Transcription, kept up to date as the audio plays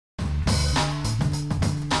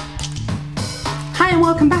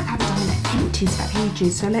welcome back. I've done an empties for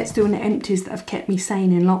ages, so let's do an empties that have kept me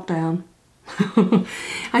sane in lockdown.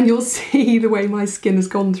 And you'll see the way my skin has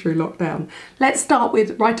gone through lockdown. Let's start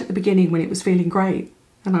with right at the beginning when it was feeling great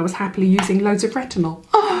and I was happily using loads of retinol.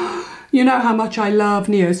 You know how much I love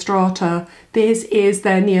Neostrata. This is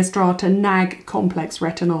their Neostrata NAG Complex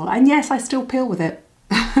Retinol, and yes, I still peel with it.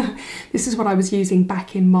 This is what I was using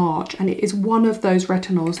back in March, and it is one of those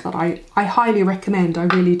retinols that I highly recommend, I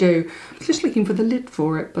really do. I was just looking for the lid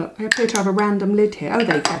for it, but I appear to have a random lid here. Oh,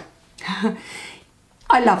 there you go.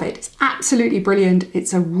 I love it. It's absolutely brilliant.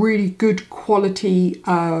 It's a really good quality,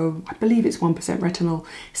 I believe it's 1% retinol.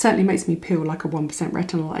 It certainly makes me peel like a 1%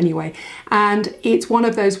 retinol anyway. And it's one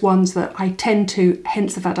of those ones that I tend to,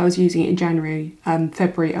 hence the fact I was using it in January,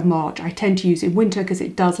 February and March, I tend to use in winter because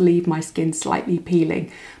it does leave my skin slightly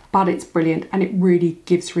peeling. But it's brilliant and it really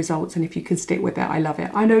gives results, and if you can stick with it, I love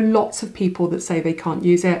it. I know lots of people that say they can't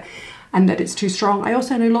use it and that it's too strong. I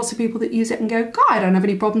also know lots of people that use it and go, God, I don't have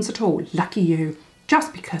any problems at all. Lucky you.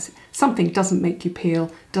 Just because something doesn't make you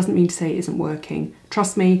peel doesn't mean to say it isn't working.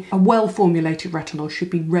 Trust me, a well-formulated retinol should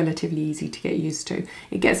be relatively easy to get used to.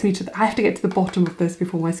 It gets me to I have to get to the bottom of this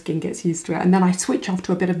before my skin gets used to it, and then I switch off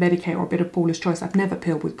to a bit of Medicaid or a bit of Paula's Choice. I've never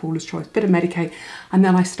peeled with Paula's Choice, bit of Medicaid, and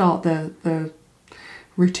then I start the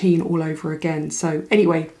routine all over again. So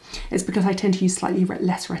anyway, it's because I tend to use slightly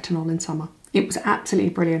less retinol in summer. It was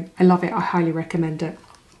absolutely brilliant. I love it. I highly recommend it.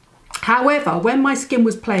 However, when my skin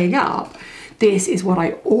was playing up, this is what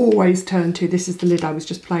I always turn to. This is the lid I was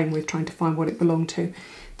just playing with, trying to find what it belonged to.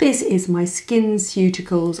 This is my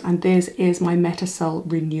SkinCeuticals, and this is my Metacell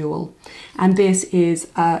Renewal. And this is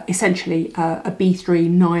essentially a B3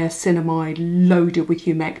 niacinamide loaded with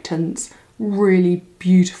humectants. Really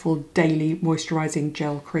beautiful daily moisturising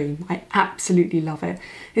gel cream. I absolutely love it.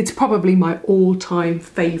 It's probably my all-time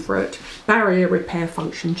favourite barrier repair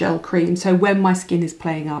function gel cream. So when my skin is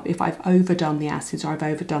playing up, if I've overdone the acids or I've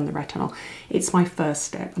overdone the retinol, it's my first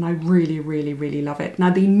step, and I really, really, really love it. Now,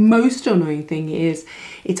 the most annoying thing is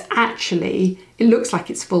it's actually, it looks like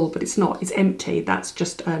it's full, but it's not. It's empty. That's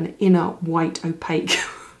just an inner white opaque.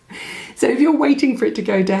 So if you're waiting for it to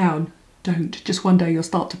go down, don't. Just one day you'll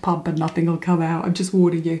start to pump and nothing will come out. I'm just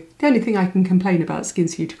warning you. The only thing I can complain about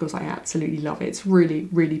SkinCeuticals, I absolutely love it. It's really,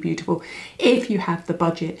 really beautiful. If you have the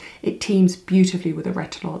budget, it teams beautifully with a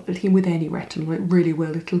retinol. It'll team with any retinol, it really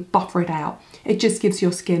will. It'll buffer it out. It just gives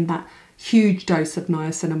your skin that huge dose of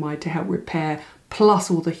niacinamide to help repair,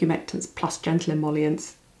 plus all the humectants, plus gentle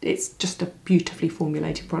emollients. It's just a beautifully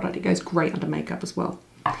formulated product. It goes great under makeup as well.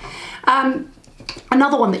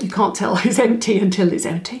 Another one that you can't tell is empty until it's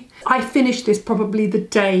empty. I finished this probably the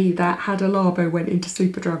day that Hada Labo went into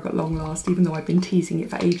Superdrug at long last, even though I've been teasing it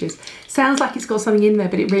for ages. Sounds like it's got something in there,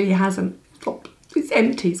 but it really hasn't. It's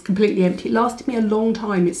empty, it's completely empty. It lasted me a long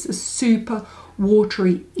time. It's a super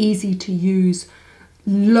watery, easy to use,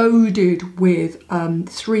 loaded with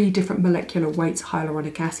 3 different molecular weights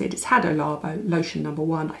hyaluronic acid. It's Hada Labo lotion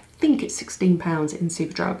 #1. I think it's £16 in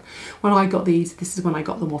Superdrug. When I got these, this is when I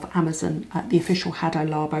got them off Amazon at the official Hada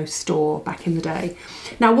Labo store back in the day.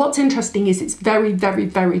 Now, what's interesting is it's very, very,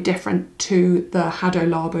 very different to the Hada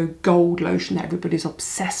Labo Gold lotion that everybody's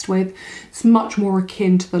obsessed with. It's much more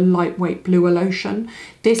akin to the lightweight bluer lotion.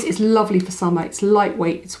 This is lovely for summer. It's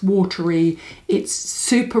lightweight, it's watery, it's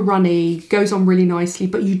super runny, goes on really nicely,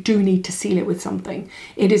 but you do need to seal it with something.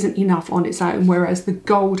 It isn't enough on its own, whereas the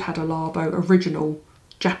Gold Hada Labo original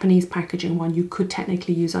Japanese packaging one you could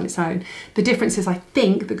technically use on its own. The difference is I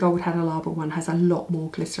think the Gold Hada Labo one has a lot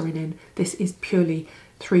more glycerin in. This is purely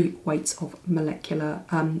 3 weights of molecular,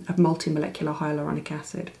 of multi-molecular hyaluronic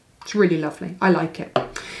acid. It's really lovely. I like it.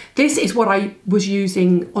 This is what I was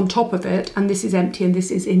using on top of it, and this is empty, and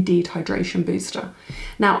this is indeed Hydration Booster.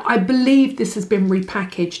 Now, I believe this has been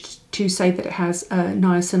repackaged to say that it has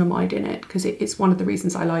niacinamide in it, because it's one of the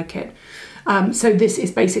reasons I like it. So this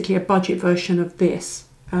is basically a budget version of this.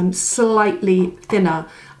 Slightly thinner,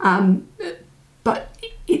 but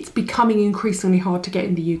it's becoming increasingly hard to get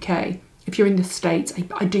in the UK. If you're in the States,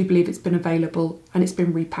 I do believe it's been available and it's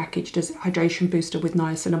been repackaged as Hydration Booster with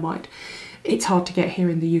niacinamide. It's hard to get here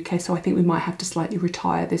in the UK, so I think we might have to slightly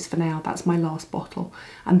retire this for now. That's my last bottle,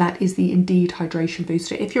 and that is the Indeed Hydration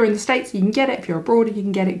Booster. If you're in the States, you can get it. If you're abroad, you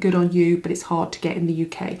can get it. Good on you, but it's hard to get in the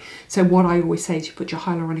UK. So what I always say is you put your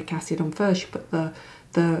hyaluronic acid on first, you put the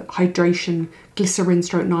hydration glycerin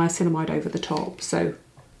stroke niacinamide over the top. So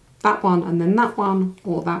that one, and then that one,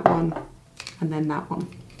 or that one, and then that one.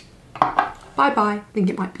 Bye-bye. I think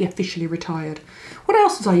it might be officially retired. What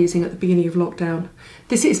else was I using at the beginning of lockdown?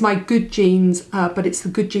 This is my Good Genes, but it's the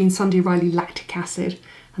Good Genes Sunday Riley lactic acid,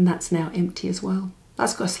 and that's now empty as well.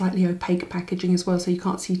 That's got a slightly opaque packaging as well, so you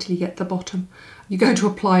can't see till you get to the bottom. You go to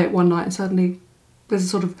apply it one night and suddenly there's a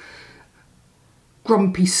sort of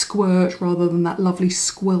grumpy squirt rather than that lovely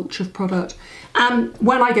squelch of product. And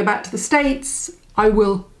when I go back to the States,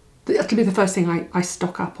 that'll be the first thing I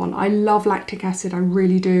stock up on. I love lactic acid, I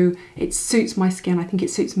really do. It suits my skin, I think it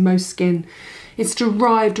suits most skin. It's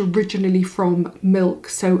derived originally from milk,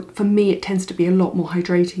 so for me it tends to be a lot more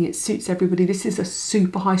hydrating. It suits everybody. This is a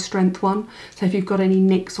super high strength one, so if you've got any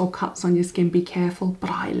nicks or cuts on your skin, be careful, but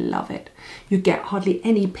I love it. You get hardly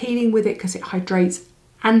any peeling with it because it hydrates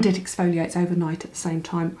and it exfoliates overnight at the same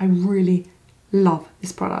time. I really love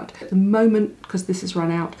this product. At the moment, because this has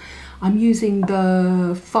run out, I'm using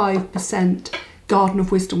the 5% Garden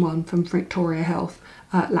of Wisdom one from Victoria Health.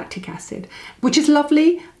 Lactic acid, which is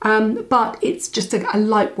lovely, but it's just a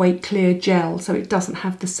lightweight clear gel, so it doesn't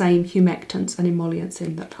have the same humectants and emollients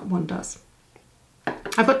in that one does.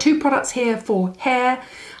 I've got two products here for hair,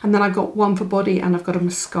 and then I've got one for body, and I've got a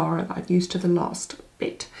mascara that I've used to the last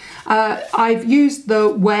bit. I've used the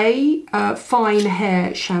Way Fine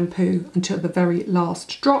Hair Shampoo until the very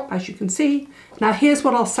last drop, as you can see. Now here's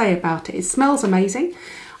what I'll say about it. It smells amazing.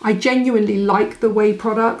 I genuinely like the Way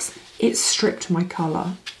products. It stripped my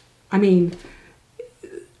colour. I mean,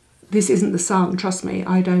 this isn't the sun, trust me.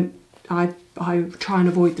 I try and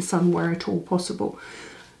avoid the sun where at all possible.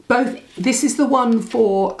 This is the one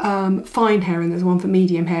for fine hair and there's one for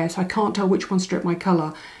medium hair, so I can't tell which one stripped my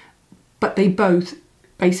colour, but they both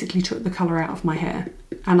basically took the colour out of my hair,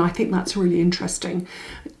 and I think that's really interesting.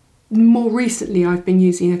 More recently, I've been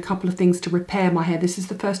using a couple of things to repair my hair. This is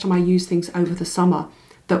the first time I use things over the summer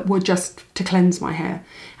that were just to cleanse my hair.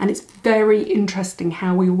 And it's very interesting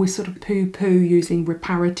how we always sort of poo-poo using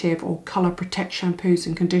reparative or colour protect shampoos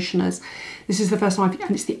and conditioners. This is the first time,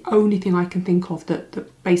 and it's the only thing I can think of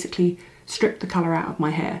that basically stripped the colour out of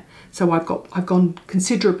my hair. So I've gone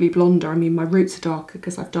considerably blonder. I mean, my roots are darker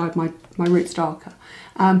because I've dyed my roots darker,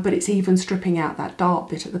 but it's even stripping out that dark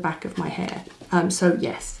bit at the back of my hair. So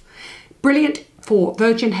yes, brilliant for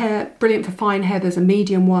virgin hair, brilliant for fine hair. There's a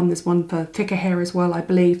medium one, there's one for thicker hair as well, I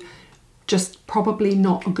believe. Just probably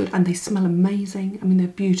not a good, and they smell amazing. I mean, they're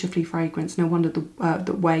beautifully fragranced. No wonder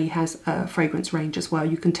the Way has a fragrance range as well.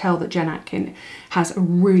 You can tell that Jen Atkin has a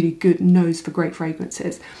really good nose for great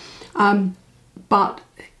fragrances. But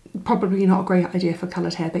probably not a great idea for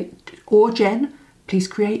coloured hair. Or Jen, please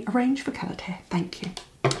create a range for coloured hair. Thank you.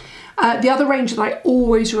 The other range that I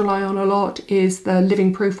always rely on a lot is the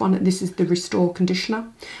Living Proof one. This is the Restore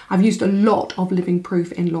Conditioner. I've used a lot of Living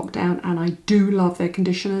Proof in lockdown and I do love their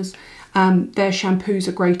conditioners. Their shampoos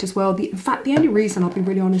are great as well. In fact, the only reason, I'll be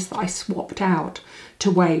really honest, that I swapped out to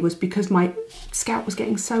Way was because my scalp was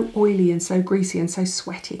getting so oily and so greasy and so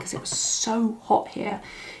sweaty because it was so hot here.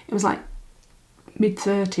 It was like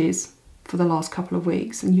mid-30s for the last couple of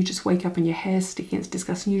weeks, and you just wake up and your hair's sticky and it's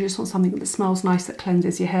disgusting. You just want something that smells nice, that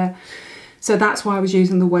cleanses your hair. So that's why I was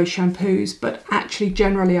using the Way shampoos, but actually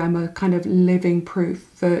generally I'm a kind of Living Proof,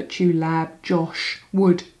 Virtue Lab, Josh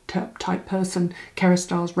Wood type person,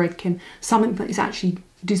 Kerastyle's Redken, something that is actually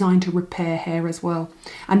designed to repair hair as well.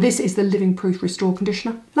 And this is the Living Proof Restore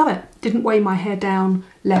Conditioner. Love it. Didn't weigh my hair down,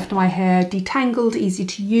 left my hair detangled, easy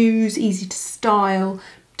to use, easy to style,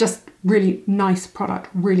 just really nice product,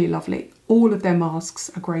 really lovely. All of their masks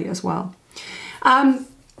are great as well.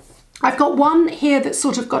 I've got one here that's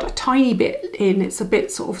sort of got a tiny bit in, it's a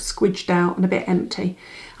bit sort of squidged out and a bit empty.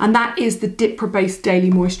 And that is the Dipra Based Daily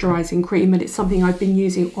Moisturising Cream, and it's something I've been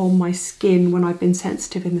using on my skin when I've been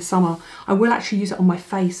sensitive in the summer. I will actually use it on my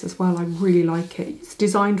face as well, I really like it. It's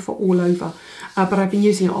designed for all over, but I've been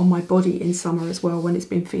using it on my body in summer as well when it's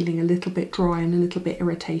been feeling a little bit dry and a little bit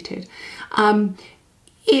irritated.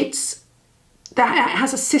 It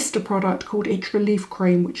has a sister product called Itch Relief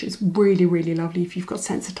Cream, which is really, really lovely if you've got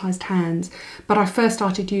sensitised hands. But I first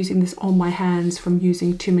started using this on my hands from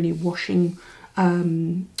using too many washing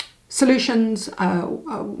solutions,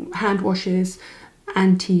 hand washes,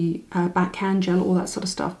 back hand gel, all that sort of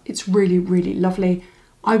stuff. It's really, really lovely.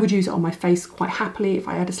 I would use it on my face quite happily if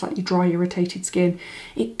I had a slightly dry, irritated skin.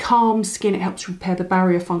 It calms skin, it helps repair the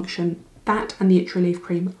barrier function. That and the Itch Relief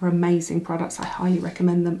Cream are amazing products. I highly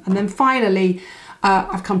recommend them. And then finally,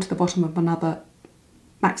 I've come to the bottom of another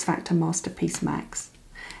Max Factor Masterpiece Max.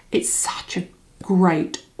 It's such a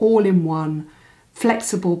great all-in-one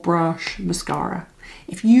flexible brush mascara.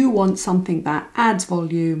 If you want something that adds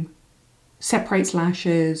volume, separates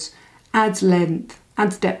lashes, adds length,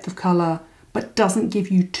 adds depth of colour, but doesn't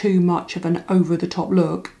give you too much of an over-the-top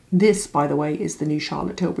look, this, by the way, is the new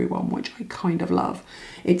Charlotte Tilbury one, which I kind of love.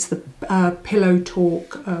 It's the Pillow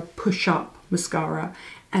Talk Push Up Mascara,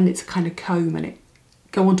 and it's a kind of comb, and it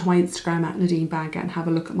go onto my Instagram at Nadine Baggett and have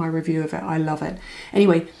a look at my review of it. I love it.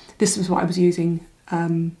 Anyway, this was what I was using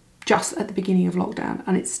just at the beginning of lockdown,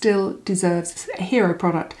 and it still deserves a hero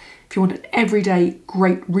product. If you want an everyday,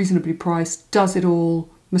 great, reasonably priced, does it all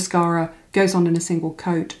mascara, goes on in a single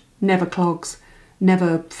coat, never clogs,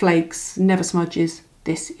 never flakes, never smudges,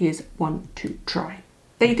 this is one to try.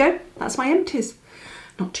 There you go, that's my Empties.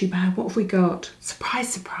 Not too bad. What have we got? Surprise,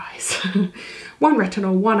 surprise. 1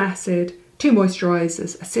 retinol, 1 acid, 2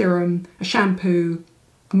 moisturisers, a serum, a shampoo,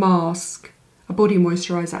 a mask, a body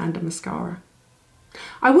moisturiser and a mascara.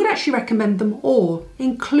 I would actually recommend them all,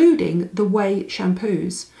 including the Way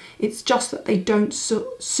shampoos. It's just that they don't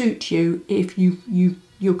suit you if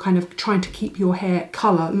you're kind of trying to keep your hair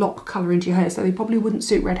colour, lock colour into your hair. So they probably wouldn't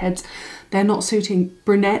suit redheads. They're not suiting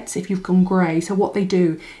brunettes if you've gone grey. So what they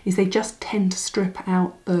do is they just tend to strip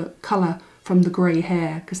out the colour from the grey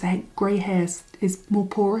hair, because the grey hair is more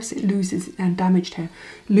porous. It loses, and damaged hair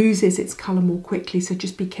loses its colour more quickly. So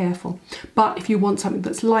just be careful. But if you want something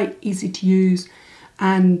that's light, easy to use,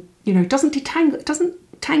 and you know, doesn't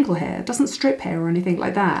tangle hair, doesn't strip hair or anything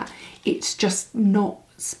like that, it's just not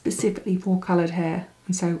specifically for coloured hair.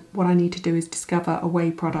 And so what I need to do is discover a Way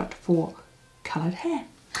product for coloured hair.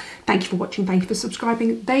 Thank you for watching, thank you for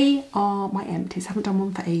subscribing. They are my Empties. Haven't done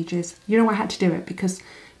one for ages. You know, I had to do it because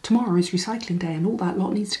tomorrow is recycling day and all that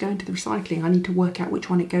lot needs to go into the recycling. I need to work out which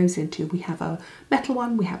one it goes into. We have a metal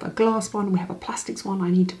one, we have a glass one, we have a plastics one. I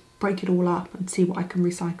need to break it all up and see what I can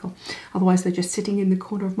recycle. Otherwise they're just sitting in the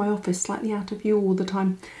corner of my office, slightly out of view all the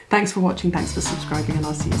time. Thanks for watching, thanks for subscribing, and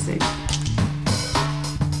I'll see you soon.